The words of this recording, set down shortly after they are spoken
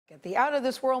The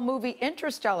out-of-this-world movie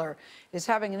Interstellar is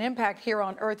having an impact here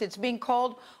on Earth. It's being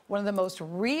called one of the most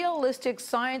realistic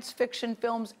science fiction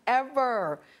films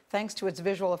ever, thanks to its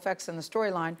visual effects and the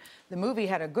storyline. The movie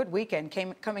had a good weekend,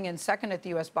 coming in second at the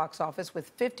U.S. box office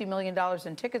with $50 million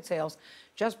in ticket sales,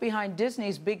 just behind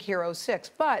Disney's Big Hero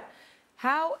 6. But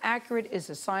how accurate is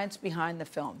the science behind the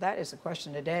film? That is the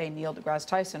question today. Neil deGrasse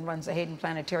Tyson runs the Hayden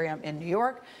Planetarium in New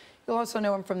York. You'll also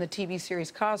know him from the TV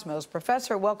series Cosmos.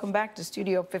 Professor, welcome back to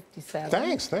Studio 57.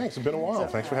 Thanks. It's been a while.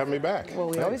 Thanks for having me back. Well,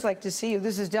 we always like to see you.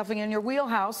 This is definitely in your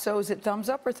wheelhouse, so is it thumbs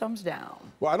up or thumbs down?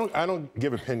 Well, I don't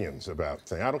give opinions about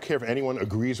things. I don't care if anyone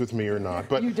agrees with me or not.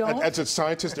 But you don't? As a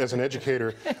scientist, as an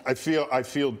educator, I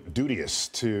feel duteous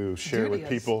to share with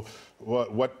people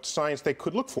what science they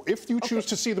could look for. If you choose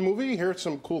to see the movie, here are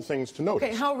some cool things to notice.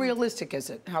 Okay, how realistic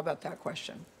is it? How about that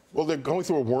question? Well, they're going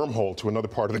through a wormhole to another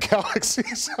part of the galaxy,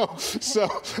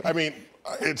 so I mean,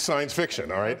 it's science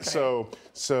fiction, all right?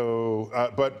 Okay.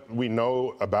 But we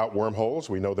know about wormholes.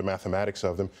 We know the mathematics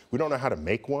of them. We don't know how to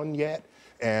make one yet.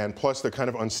 And plus, they're kind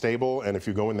of unstable, and if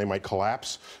you go in, they might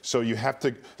collapse. So you have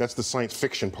to, that's the science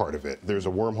fiction part of it. There's a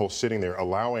wormhole sitting there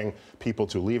allowing people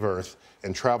to leave Earth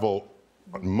and travel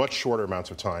much shorter amounts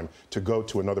of time to go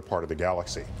to another part of the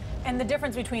galaxy. And the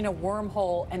difference between a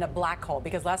wormhole and a black hole,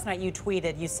 because last night you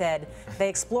tweeted, you said, they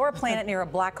explore a planet near a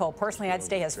black hole. Personally, I'd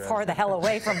stay as far the hell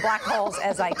away from black holes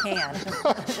as I can.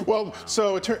 Well,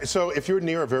 so if you're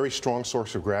near a very strong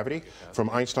source of gravity, from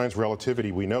Einstein's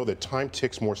relativity, we know that time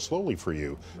ticks more slowly for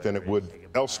you than it would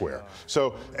elsewhere.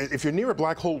 So if you're near a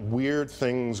black hole, weird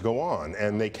things go on,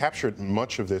 and they captured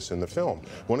much of this in the film.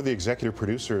 One of the executive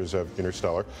producers of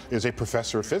Interstellar is a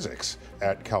professor of physics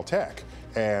at Caltech,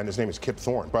 and his name is Kip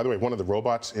Thorne. By the way, one of the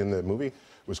robots in the movie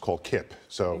was called Kip.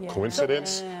 So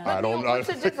coincidence? I don't know. What's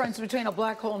the difference between a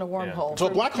black hole and a wormhole? So a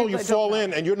black hole, you fall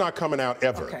in and you're not coming out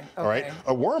ever. All right.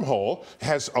 A wormhole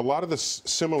has a lot of the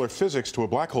similar physics to a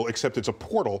black hole, except it's a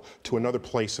portal to another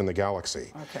place in the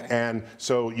galaxy. And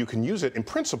so you can use it in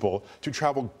principle to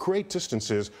travel great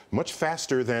distances much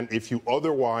faster than if you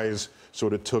otherwise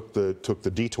sort of took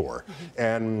the detour.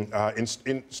 And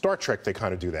in Star Trek, they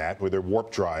kind of do that with their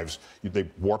warp drives. They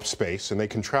warp space and they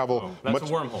can travel that's a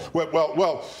wormhole.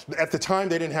 Well, at the time,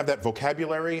 they didn't have that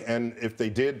vocabulary, and if they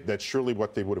did, that's surely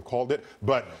what they would have called it.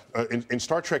 But in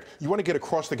Star Trek, you want to get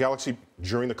across the galaxy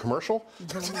during the commercial?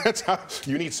 That's how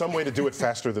you need some way to do it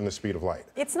faster than the speed of light.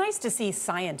 It's nice to see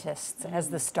scientists as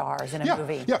the stars in a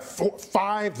movie. Yeah,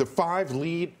 the five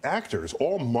lead actors,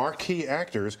 all marquee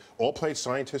actors, all played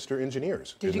scientists or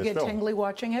engineers. Did you get tingly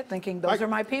watching it, thinking those are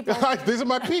my people? These are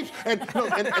my peeps, and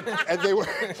they were.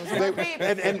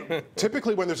 And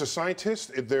typically, when there's a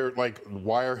scientist, they're like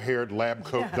wire-haired,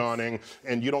 lab-coat donning,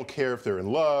 and you don't care if they're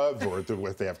in love or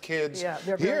if they have kids. Yeah,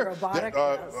 they're very robotic.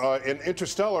 In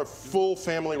Interstellar, full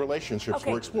family relationships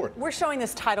were explored. We're showing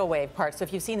this tidal wave part, so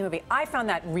if you've seen the movie, I found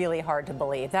that really hard to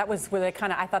believe. That was where they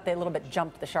kind of, I thought they a little bit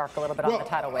jumped the shark a little bit on the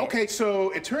tidal wave. Okay,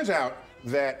 so it turns out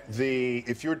that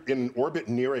if you're in orbit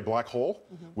near a black hole,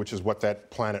 which is what that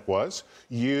planet was,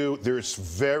 there's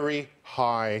very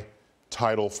high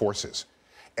tidal forces.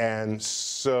 And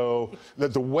so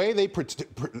the way they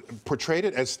portrayed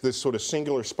it as this sort of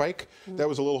singular spike, that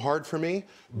was a little hard for me,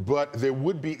 but there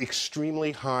would be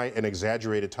extremely high and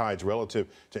exaggerated tides relative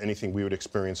to anything we would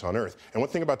experience on Earth. And one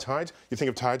thing about tides, you think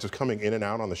of tides as coming in and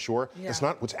out on the shore. That's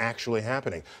not what's actually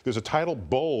happening. There's a tidal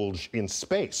bulge in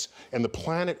space, and the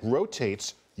planet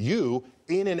rotates you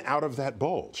in and out of that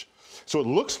bulge. So it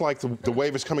looks like the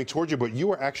wave is coming towards you, but you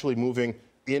are actually moving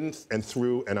in and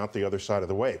through and out the other side of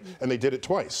the wave, and they did it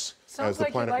twice. Sounds as the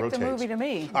like planet you like rotates. the movie to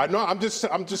me. No, I'm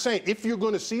just saying, if you're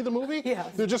going to see the movie, there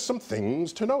are just some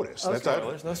things to notice. No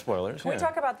spoilers, no spoilers. Can we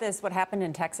talk about this, what happened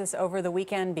in Texas over the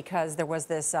weekend? Because there was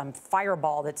this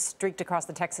fireball that streaked across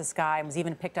the Texas sky and was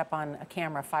even picked up on a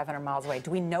camera 500 miles away. Do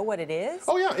we know what it is?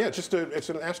 Oh, yeah, it's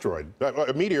an asteroid.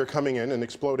 A meteor coming in and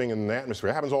exploding in the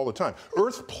atmosphere. It happens all the time.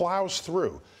 Earth plows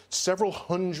through several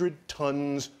hundred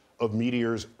tons of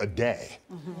meteors a day.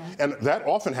 And that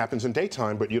often happens in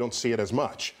daytime, but you don't see it as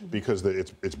much because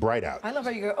it's bright out. I love how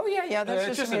you go, oh yeah,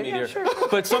 that's just a meteor. Yeah, sure.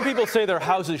 But some people say their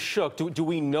houses shook. Do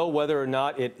we know whether or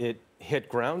not it hit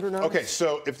ground or not? Okay,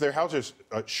 so if their houses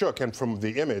shook, and from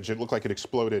the image, it looked like it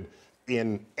exploded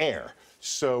in air.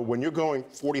 So when you're going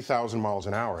 40,000 miles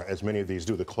an hour, as many of these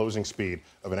do, the closing speed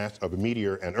of a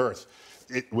meteor and Earth,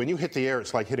 when you hit the air,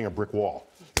 it's like hitting a brick wall.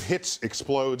 It hits,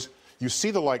 explodes. you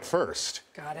see the light first.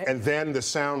 Got it. And then the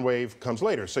sound wave comes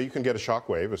later. So you can get a shock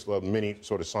wave, it's a little mini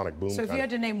sort of sonic boom. So if you had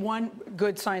to name one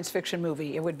good science fiction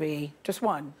movie, it would be just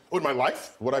one. Oh, in my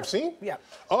life? What I've seen? Yeah.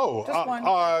 Oh, Just one.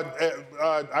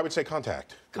 I would say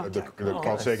Contact. Contact. The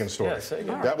Carl Sagan story. Yes,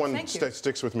 Sagan. That one Thank you.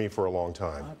 sticks with me for a long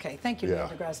time. Okay, thank you, Yeah. Neil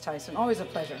deGrasse Tyson. Always a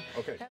pleasure. Okay.